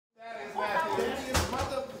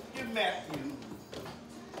Matthew.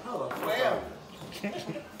 Hello. Well,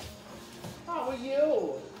 how are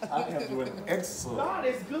you? I am doing excellent. God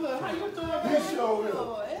is good. How you doing, You baby? sure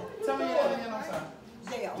will. Tell me your name again, I'm sorry.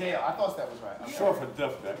 Dale. Dale, I thought that was right. I'm short for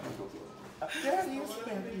deaf that. Thaddeus,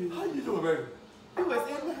 Matthew. How you doing, baby? You was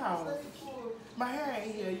in the house. My hair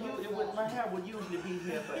ain't here. My hair would usually be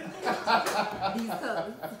here, but These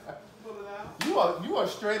cousins. You are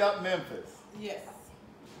straight up Memphis. Yes.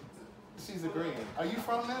 She's agreeing. Are you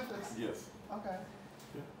from Memphis? Yes. Okay.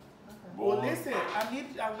 well, listen.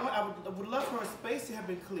 I would love for a space to have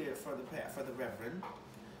been cleared for the Reverend,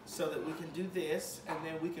 so that we can do this, and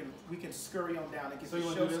then we can scurry on down and get So the you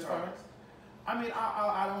want show to do this started. first? I mean,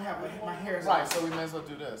 I don't have my hair's Right, so we may as well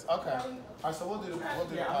do this. Okay. All right, so we'll do the Yeah,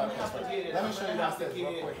 I'm gonna podcast have to first. get it. Let me I'm show you gonna have to downstairs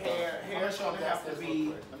real get quick. hair. I'm Hair's gonna show you gonna have to downstairs be.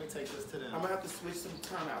 real quick. Let me take this to them. I'm gonna have to switch some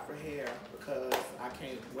time out for hair because I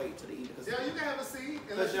can't wait till the evening. Yeah, you can have a seat.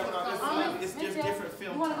 Because it's just different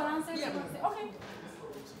film You want to go time. downstairs? Yeah. Okay.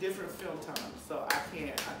 It's different film time, so I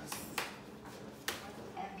can't.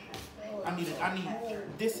 I need.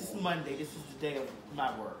 This is Monday. This is the day of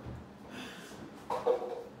my work.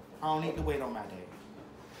 I don't need to wait on my day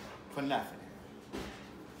for nothing.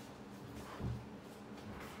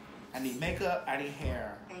 I need makeup. I need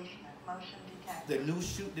hair. The new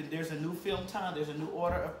shoot. There's a new film time. There's a new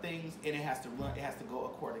order of things, and it has to run. It has to go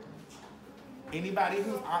accordingly. Anybody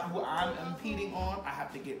who I'm impeding on, I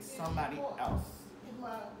have to get somebody else. The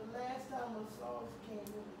last time the sauce came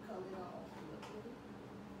really coming off.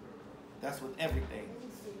 That's with everything. Let me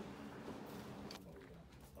see.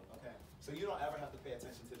 Okay. So you don't ever have to pay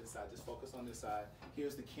attention to this side. Just focus on this side.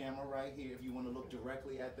 Here's the camera right here. If you want to look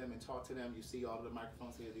directly at them and talk to them, you see all of the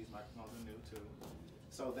microphones here. These microphones are new too.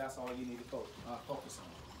 So that's all you need to focus on.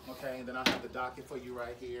 Okay, and then I have the docket for you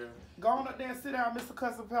right here. Go on up there and sit down, Mr.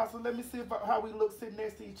 Cousin Pastor. Let me see how we look sitting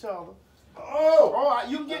next to each other. Oh! All right,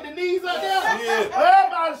 you can get the knees up there. Yeah.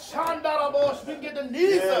 Everybody, Shandala Bush, you can get the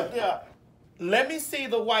knees up there. Let me see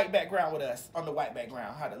the white background with us on the white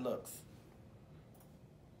background, how that looks.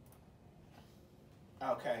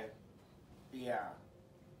 Okay. Yeah.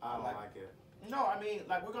 I don't like it. No, I mean,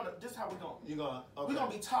 like this is how we're gonna. You're gonna. Okay. We're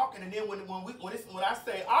gonna be talking, and then when I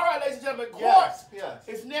say, all right, ladies and gentlemen, court, Yes.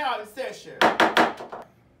 it's now in session.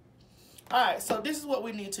 All right, so this is what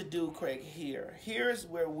we need to do, Craig. Here's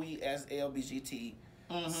where we, as LBGT,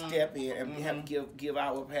 step in and we have to give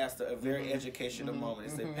our pastor a very educational moment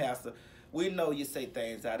and say, Pastor, we know you say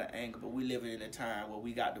things out of anger, but we live in a time where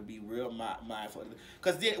we got to be real mindful.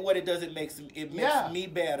 Because then what it does, it makes me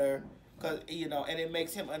better. Cause and it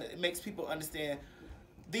makes people understand.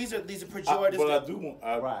 These are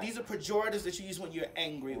pejoratives. These are pejoratives that you use when you're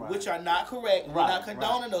angry, which are not correct. We're not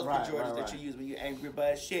condoning those pejoratives that you use when you're angry,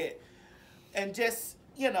 but shit. And just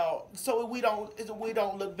so we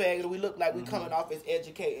don't look bad. We look like we coming off as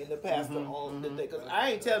educating the pastor on the thing. Cause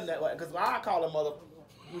I ain't telling that way. Cause I call him mother.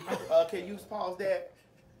 Can you pause that?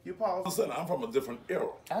 You pause. I'm from a different era.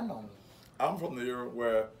 I know. I'm from the era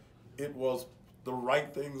where it was the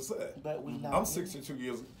right thing to say. But we know. I'm 62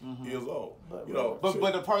 years old. But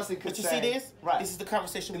the person could But you say, see this? Right. This is the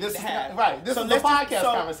conversation we This need to is have. right. This is the podcast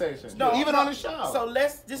conversation. No, even on the show. So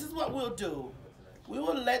this is what we'll do. We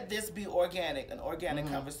will let this be organic, an organic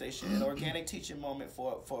conversation, an organic teaching moment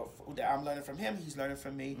for that I'm learning from him. He's learning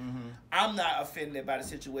from me. I'm not offended by the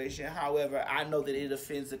situation. However, I know that it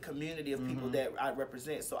offends the community of people that I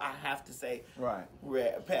represent. So I have to say,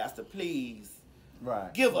 Pastor, please,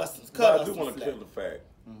 give us some But I do want to clear the fact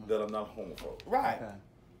that I'm not homophobic. Right.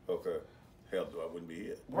 Okay. Hell, I wouldn't be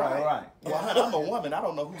here. Right. Well, honey, I'm a woman. I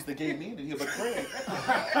don't know who's the gay me into here, but Craig.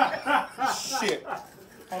 Shit. I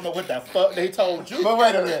don't know what the fuck they told you. But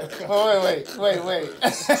wait a minute. Wait.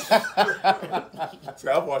 See,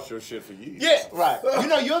 I've watched your shit for years. Yeah. Right.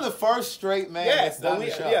 You're the first straight man that's done the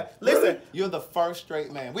show. Yeah. Listen. You're the first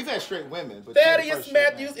straight man. We've had straight women, but Thaddeus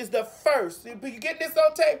Matthews is the first. You get this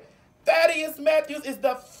on tape? Thaddeus Matthews is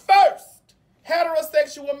the first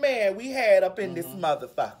heterosexual man we had up in this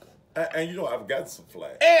motherfucker. And I've got some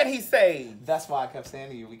flack. And he saved. That's why I kept saying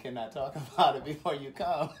to you, we cannot talk about it before you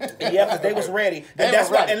come. Yeah, because they was ready.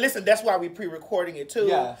 And listen, that's why we pre-recording it too.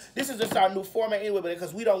 Yeah. This is just our new format anyway,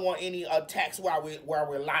 because we don't want any attacks while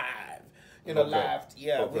we're live. Live.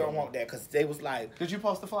 Yeah, we don't want that because they was like. Did you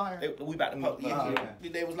post the flyer? We about to post.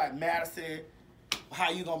 They was like, Madison,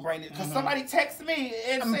 how you gonna bring it? Because somebody texted me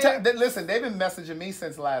and said, listen, they've been messaging me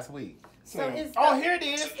since last week. So it's here it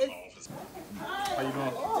is. How you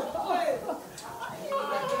doing?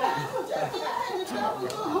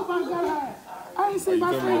 Oh my God! I ain't seen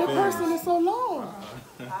my favorite person in so long.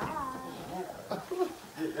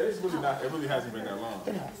 It's really not. It really hasn't been that long.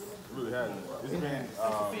 It really hasn't. It's been.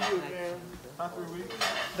 How 3 weeks?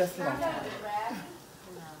 That's a long time.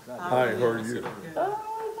 I ain't heard you.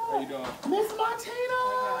 How you doing? Miss Martina!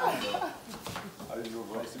 How you doing,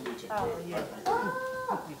 bro? Nice to meet you.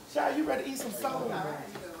 Child, you ready to eat some soul?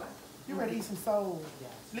 You ready to eat some soul?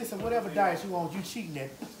 Listen, whatever diet you want, you cheating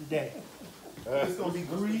that today. It's gonna be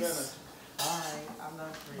grease. Alright, I'm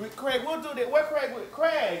not free. Craig, we'll do that. What Craig with?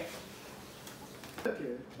 Craig.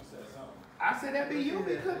 I said that be you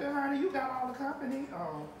be cooking, honey. You got all the company.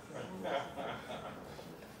 Oh. That's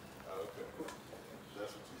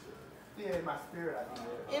what you said. Yeah, in my spirit I do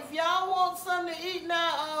that. If y'all want something to eat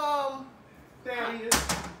now,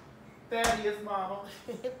 Thaddeus, mama.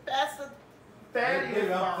 Pastor Thaddeus,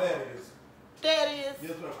 mama. Thaddeus,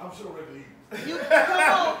 Yes, ma'am. I'm sure ready to eat. you come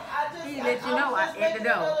on. He let you know I was just at the making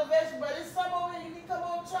door. another vegetable, but there's some over there you can come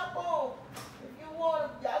on, chop on. If you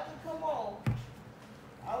want, y'all can come on.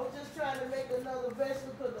 I was just trying to make another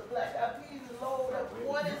vegetable because the black eyed peas is low.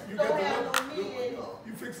 One is You don't got the have what? no meat in it.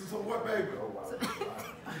 You fixing some what, baby?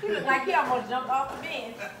 He look like he almost jumped off the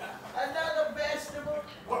bench. Another vegetable,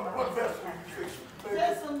 What vegetable you fixing?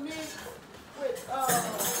 just some meat with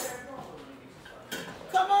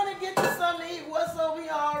come on and get you something to eat. What's over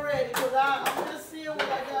here already? Because I'm just seeing what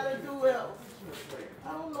I gotta do else.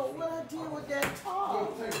 I don't know what I did with that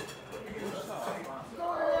towel.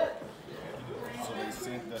 Go ahead. So they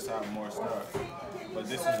sent us out more stuff. But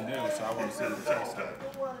this is new, so I want to see what the taste like.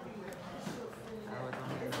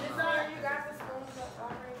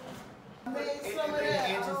 Made some of that.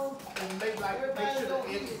 And make sure the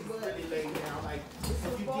edges is really laid down. Like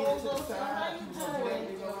if you get it to the side, How you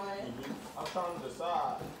doing? I'm trying to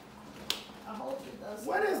decide. I hope it does.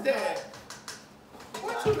 what is that?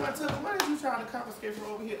 What you gonna tell? What are you trying to confiscate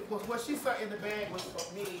from over here? Was what she saw in the bag was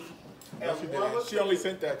for me. No, she didn't. She only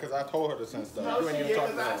sent that because I told her to send stuff. No, You she ain't did, even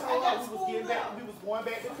talk because to I her. told her we was getting back. We was going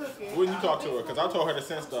back to cooking. When you talk to her, because I told her to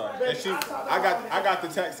send stuff, and I got the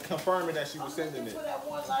text confirming that she was sending it. For that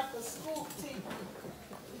one like the scoop tea.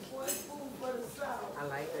 One spoon for the south. I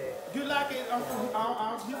like that. You like it?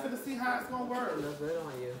 You finna see how it's gonna work. Look good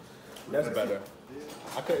on you. That's better.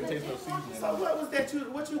 I couldn't taste no seasoning. So what was that?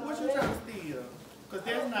 What you trying to steal? Cause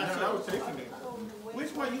that's not I was yours. tasting it.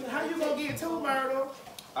 Which one? How you gonna get two, Myrtle?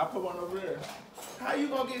 I put one over there. How you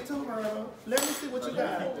gonna get two, Myrtle? Let me see what you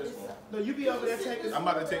got. No, you be over there taking. I'm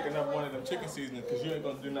about to take another one of them chicken seasonings because you ain't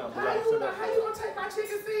gonna do nothing but How like you to gonna that. take my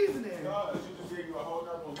chicken seasoning? No, she just gave you a whole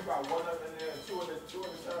nother one. You got one up in there and two in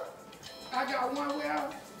the top. I got one where?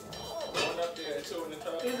 One up there and two in the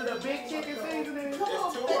top. Is it a big chicken seasoning? Come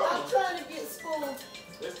on, two babe, of I'm them. trying to get spoons.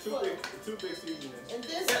 There's two big seasonings. And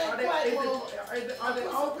this Are ain't quite one. they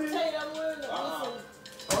open? Potato, listen.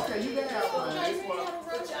 Okay, you can have one. Okay,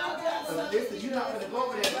 but y'all got something. Listen, you're not gonna go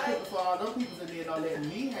over there and cook for all them people in there don't let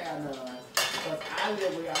me have none. Cause I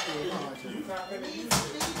live way out here in country. These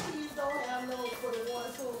peas don't have no for the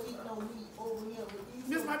ones who don't eat no meat over here. But these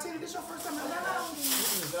Miss Martina, this your first time in the house?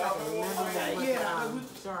 Remember Yeah.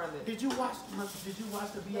 Charlotte. Did you watch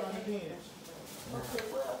the Beyond the Bench? okay,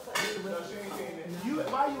 well,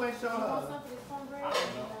 Why you ain't show her?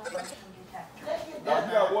 You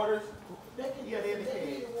got waters? Yeah, they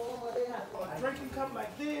indicate. A drinking cup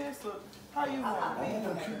like this, or how you want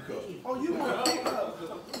it? Oh, you want a big cup? There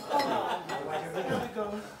we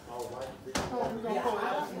go. Oh, we're gonna pull it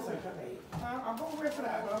out. I'm gonna wait for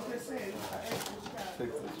that, but I'm just saying. I asked what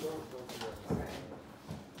you got.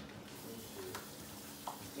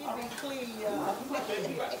 he be clean, y'all.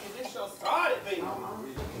 Baby, this show started, baby.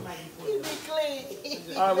 He be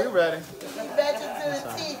clean. All right, we ready. He bet you to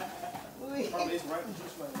the teeth. It's right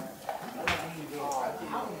just like that.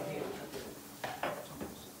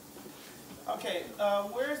 Okay,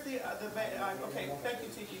 where's the bag? Okay, thank you,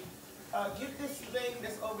 Tiki. Get this thing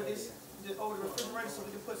that's over the refrigerator so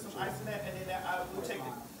we can put some ice in that, and then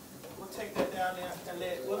we'll take that down there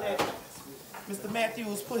and we'll let Mr.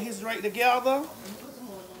 Matthews put his drink together.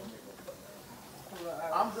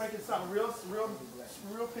 I'm drinking something real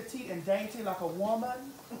petite and dainty like a woman.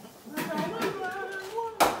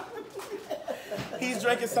 He's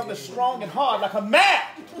drinking something strong and hard like a man.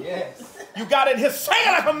 Yes. You got it in his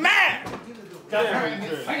singing like a man.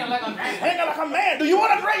 Singing like a man. Singing like a man. Do you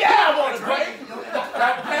want a drink? Yeah, I want a drink.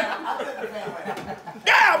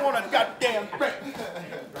 Yeah, I want a goddamn drink.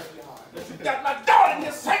 You got my daughter in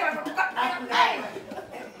here singing like a goddamn man.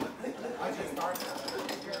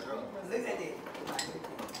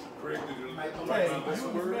 Greg, did you like Hey, my list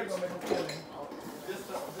of words?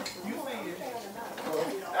 You see it.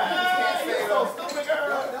 You're so stupid,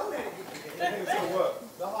 girl. So what?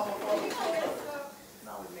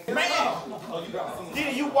 Man,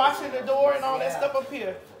 did you washing the door and all that stuff up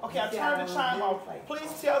here? Okay, I turned the chime off.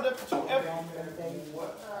 Please tell the two.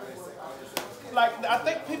 like, I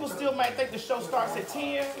think people still might think the show starts at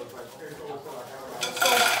 10.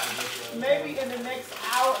 So maybe in the next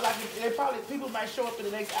hour, like people might show up in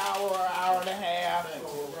the next hour or hour and a half.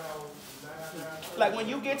 Like when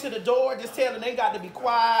you get to the door, just tell them they got to be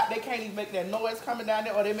quiet. They can't even make that noise coming down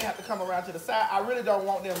there, or they may have to come around to the side. I really don't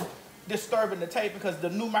want them disturbing the tape because the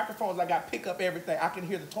new microphones I got pick up everything. I can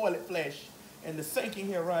hear the toilet flush and the sink in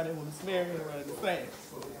here running when the snare here running the same.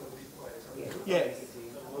 Yes.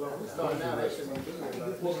 So now they should be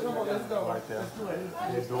Well, come on, let's go. Right there.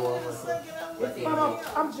 Let's do it. Mama,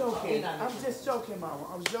 I'm joking. I'm just joking, Mama.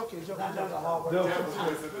 I'm joking. I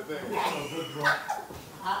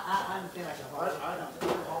understand like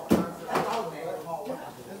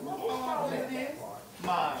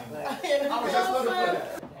mine. I was just looking for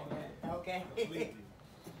that. Okay.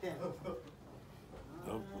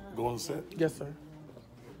 Go on the set. Yes, sir.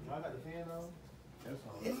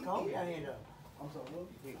 It's cold out here though.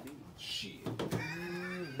 Shit.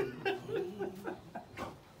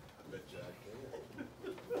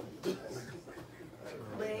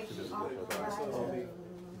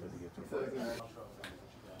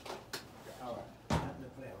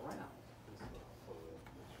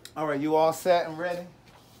 All right, you all set and ready?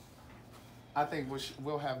 I think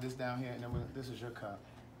we'll have this down here, and then this is your cup.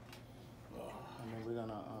 And then we're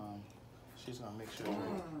gonna, she's gonna make sure.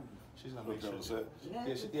 She's gonna make sure. Yeah,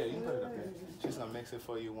 you can put it up there. She's gonna mix it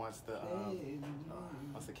for you once the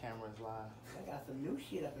camera is live. I got some new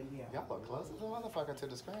shit up in here. Y'all look close as a motherfucker to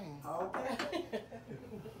the screen. Okay.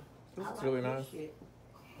 This is really nice. It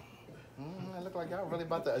look like y'all really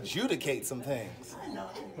about to adjudicate some things. I know.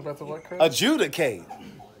 About the what, Chris? Adjudicate.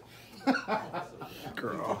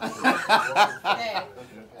 Girl.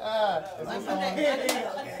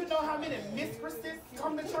 You know how many mistresses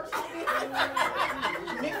come to church?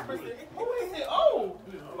 Mistresses. Who is it? Oh,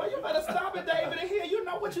 well, you better stop it, David, in here. You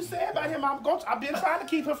know what you said about him. I've been trying to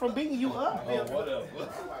keep him from beating you up.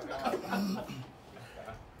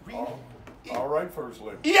 All right, First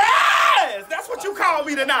Lady. Yes! That's what you call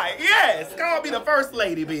me tonight. Yes! Call me the first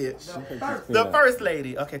lady, bitch. The first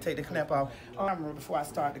lady. Okay, take the knap off. Oh, I remember before I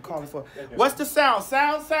started to call for. What's the sound?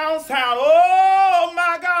 Sound. Oh,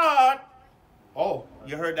 my God. Oh,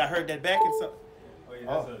 you heard that? I heard that back in some. Oh,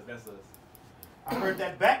 yeah, that's us. I heard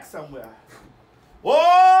that back somewhere.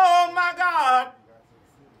 Oh, my God.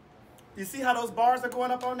 You see how those bars are going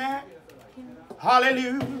up on that?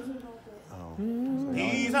 Hallelujah.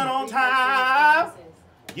 He's on time.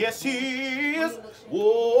 Yes, he is.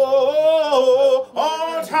 Whoa,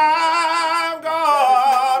 on time,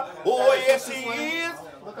 God. Oh, yes, he is.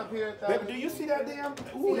 Look up here. Baby, do you see that damn?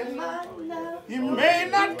 Ooh, you may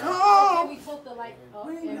not come. We took the light up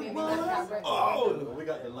and maybe not got Oh, We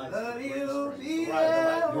got the lights. Love you, You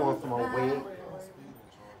want some more weed? You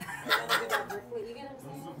get what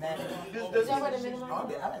I'm saying? does Is that what the minimum?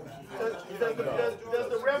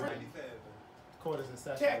 the Reverend Quarters in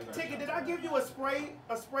session. Ticket? Did I give you a spray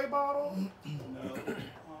bottle?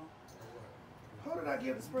 How did I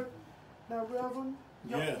give the spray? Now, Reverend,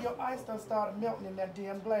 your ice done started melting in that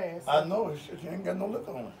damn glass. I know it. Shit, you ain't got no liquor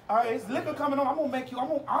on it. All right, it's liquor coming on. I'm gonna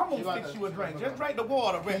fix you a drink. Just drink the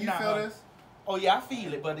water right Can you now. feel this? Oh yeah, I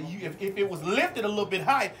feel it. But if it was lifted a little bit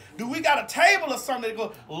high, do we got a table or something to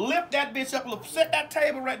go lift that bitch up? Set that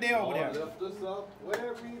table right there over there. Lift us up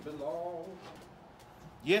where we belong.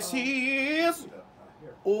 Yes, he is.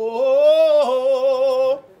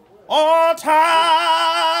 Oh, on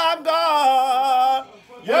time, God.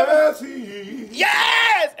 Yes, he is.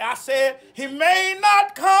 Yes, I said he may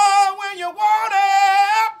not come when you want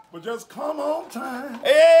it. But just come on time.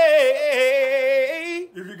 Hey,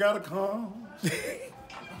 If you gotta come. who is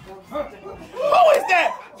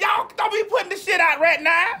that? Y'all don't be putting this shit out right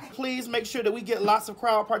now. Please make sure that we get lots of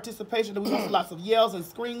crowd participation, that we want lots of yells and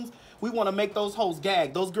screams. We want to make those hoes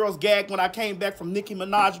gag. Those girls gagged when I came back from Nicki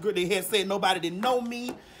Minaj. They had said nobody didn't know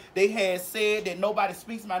me. They had said that nobody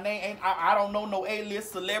speaks my name. And I don't know no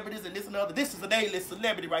A-list celebrities and this and the other. This is an A-list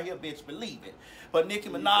celebrity right here, bitch. Believe it. But Nicki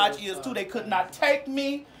Minaj is too. They could not take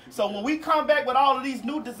me. So when we come back with all of these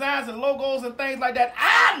new designs and logos and things like that,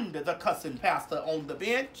 and the cussing pastor on the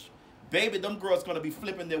bench, baby, them girls gonna be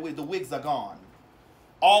flipping their wigs. The wigs are gone.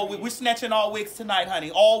 We're snatching all wigs tonight, honey.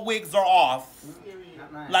 All wigs are off.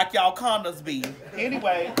 Like y'all condoms be.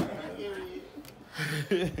 Anyway. All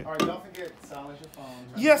right, don't forget, silence your phone.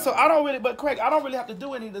 Yeah, so but Craig, I don't really have to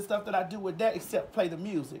do any of the stuff that I do with that except play the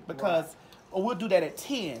music because we'll do that at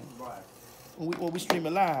 10 when we stream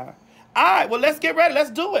it live. All right, well, let's get ready.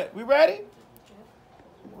 Let's do it. We ready?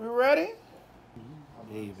 We ready?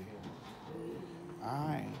 Baby. All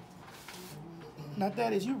right. Now,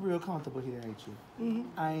 Thaddeus, you real comfortable here, ain't you?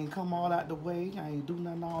 Mm-hmm. I ain't come all out the way. I ain't do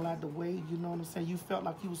nothing all out the way. You know what I'm saying? You felt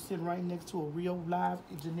like you was sitting right next to a real, live,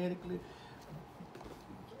 genetically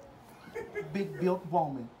big-built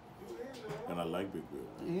woman. And I like big Bill.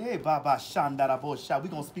 Yeah, Baba Shandara Bosha. We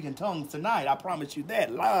gonna speak in tongues tonight. I promise you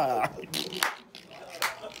that. La.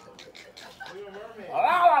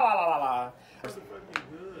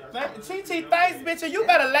 TT, thanks, bitch. And you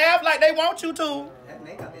better laugh like they want you to.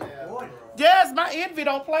 Yes, my envy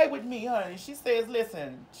don't play with me, honey. She says,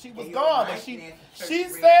 listen, she was gone, but she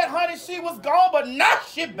said, honey, she was gone, but now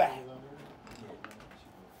she back.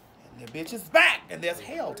 And the bitch is back, and there's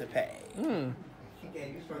hell to pay.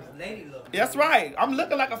 That's right. I'm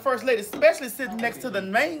looking like a first lady, especially sitting next to the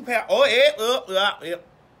main pair. Oh, yeah.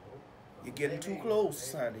 You're getting too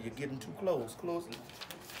close, honey. You're getting too close. Close.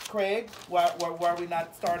 Craig, why are we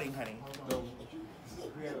not starting, honey?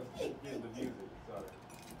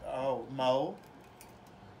 Oh, Mo,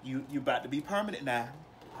 you about to be permanent now.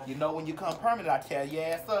 You know when you come permanent, I tear your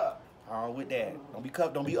ass up. With that.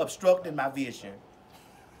 Don't be obstructing my vision.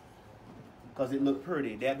 Cause it look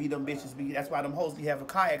pretty. That be them bitches be. That's why them hoes be having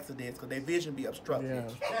car accidents, cause their vision be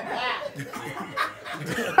obstructed.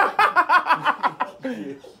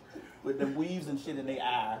 Yeah. With them weaves and shit in their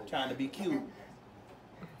eye, trying to be cute.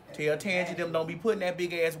 Tell Tangy them don't be putting that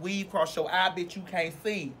big ass weave across your eye, bitch. You can't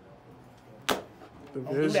see. The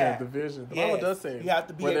vision. The Bible does say, you have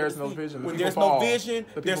to be where there's no vision, when there's no vision,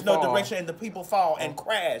 there's no direction, and the people fall and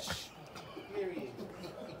crash.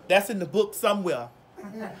 That's in the book somewhere.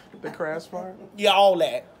 The crash part? Yeah, all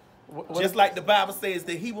that. Just like the Bible says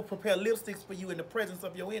that he will prepare lipsticks for you in the presence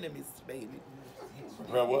of your enemies, baby.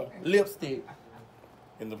 Prepare what? Lipstick.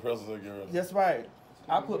 In the presence of your enemies. That's right.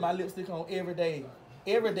 I put my lipstick on every day.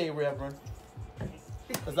 Every day, Reverend.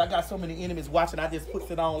 Because I got so many enemies watching, I just put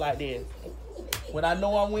it on like this. When I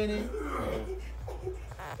know I'm winning,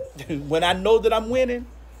 when I know that I'm winning,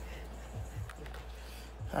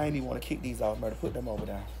 I ain't even want to kick these off, murder. Put them over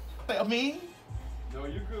there. Me? No,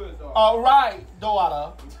 you good, dog. All right,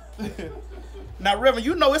 daughter. Now, Reverend,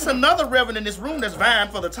 you know it's another Reverend in this room that's vying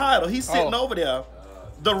for the title. He's sitting over there.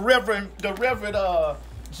 The Reverend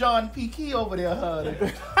John P. Key over there, honey.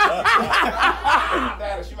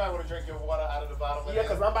 Thaddeus, you might want to drink your water out of the bottle. Yeah,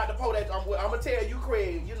 because I'm about to pour that. I'm going to tell you,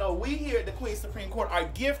 Craig, you know, we here at the Queen's Supreme Court are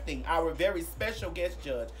gifting our very special guest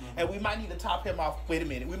judge. And we might need to top him off. Wait a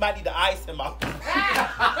minute. We might need to ice him off.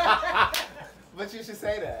 But you should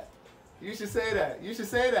say that. You should say that. You should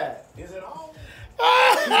say that. Is it on?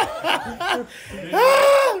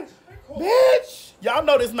 Bitch. Y'all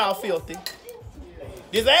know this mouth filthy.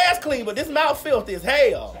 This ass clean, but this mouth filthy as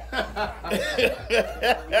hell.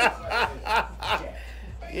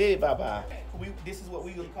 Yeah, bye-bye. This is what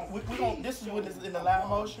we gonna. This is what is in the live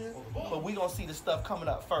motion, but we gonna see the stuff coming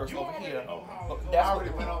up first over here. That's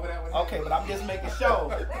what went over that. Okay, but I'm just making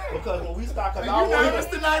sure because when we start, because I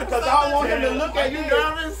don't want him to look at you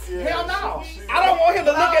nervous. Hell no, I don't want him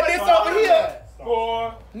to look at this over here.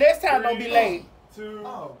 4. Next time, don't be late. 2.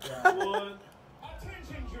 1.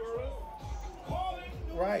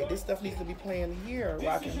 Right, this stuff needs to be playing here,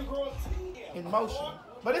 rocking in motion.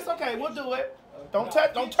 But it's okay, we'll do it. Don't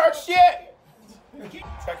touch shit.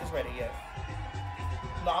 Track is ready, yes.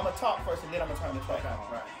 No, I'm gonna talk first and then I'm gonna turn the track on.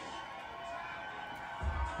 Right.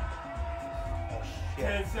 Oh shit.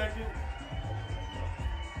 10 seconds.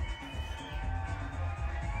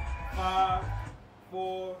 5,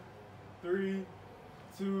 4, 3,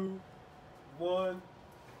 2, 1.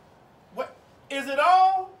 What? Is it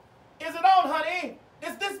on? Is it on, honey?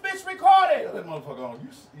 Is this bitch recorded? That motherfucker on.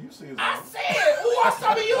 You see his I see it. Ooh, I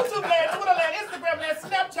saw me YouTube land, Twitter land, Instagram land,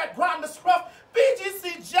 Snapchat, Grind the Scruff,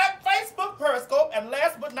 BGC, Jack, Facebook, Periscope, and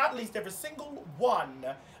last but not least, every single one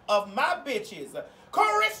of my bitches.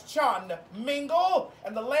 Christian Mingle,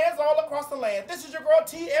 and the lands all across the land. This is your girl,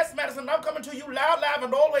 T.S. Madison. I'm coming to you loud, live,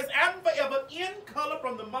 and always, and forever, in color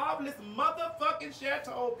from the marvelous motherfucking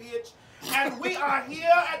Chateau, bitch. And we are here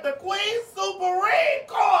at the Queen's Supreme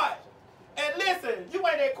Court. And listen, you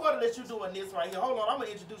ain't at court unless you doing this right here. Hold on, I'm going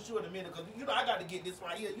to introduce you in a minute because, you know, I got to get this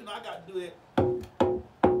right here. You know, I got to do it.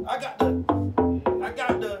 I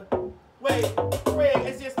got the, wait, Craig,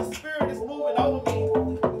 it's just the spirit is moving over me.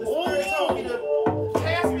 The spirit told me to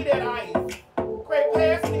pass me that ice. Craig,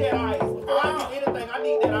 pass me that ice. Before I do anything, I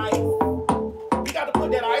need that ice. We got to put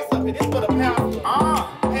that ice up here. This for the pastor.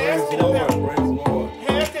 Pass me the pastor.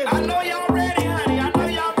 Pass this. I know y'all ready, honey. I know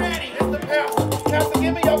y'all ready. It's the pastor. Pastor,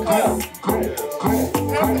 give me your cup.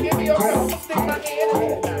 Pastor, give me your cup. I'm going to stick my hand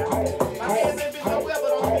in it now. My hands ain't been nowhere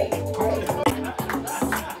but on me.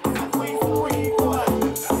 Queen Supreme Court.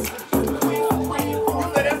 Queen Supreme Court. You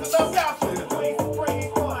said that's enough, pastor. Queen Supreme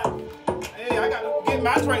Court. Hey, I got to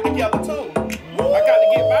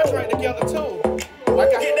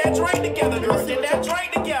that drink together, girl. Sip that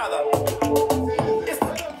drink together. It's the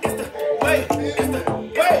way. It's the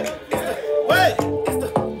way. It's the way. It's the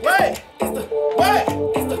way. It's the way.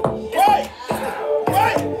 It's the way. It's the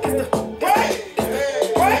way. It's the way.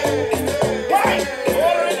 Way. Way.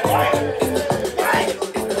 Order in the way.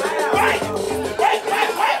 Way. Way.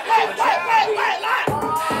 Wait.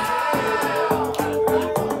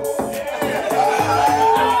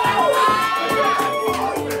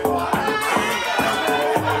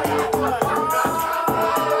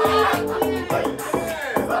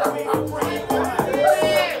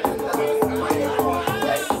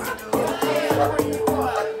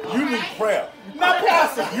 You need prayer. Now,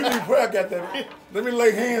 Pastor. You need prayer, goddamn. Let me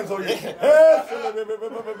lay hands on you.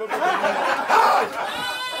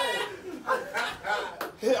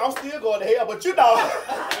 I'm still going to hell, but you know.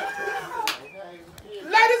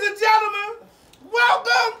 Ladies and gentlemen,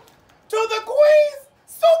 welcome to the Queen's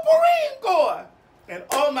Supreme Court. And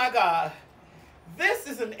oh my God, this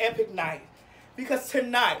is an epic night because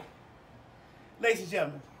tonight, ladies and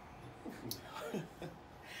gentlemen,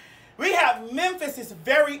 we have Memphis's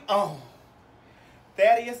very own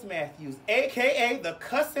Thaddeus Matthews, a.k.a. the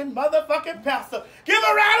cussing motherfucking pastor. Give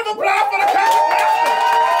a round of applause for the cussing pastor.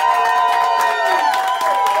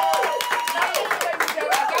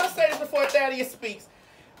 I gotta say this before Thaddeus speaks.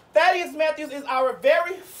 Thaddeus Matthews is our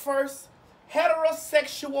very first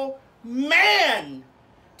heterosexual man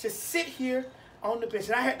to sit here on the bench.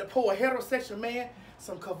 And I had to pull a heterosexual man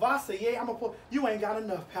some Kavasa. Yeah, I'm gonna pull. You ain't got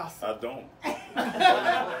enough, Pastor. I don't.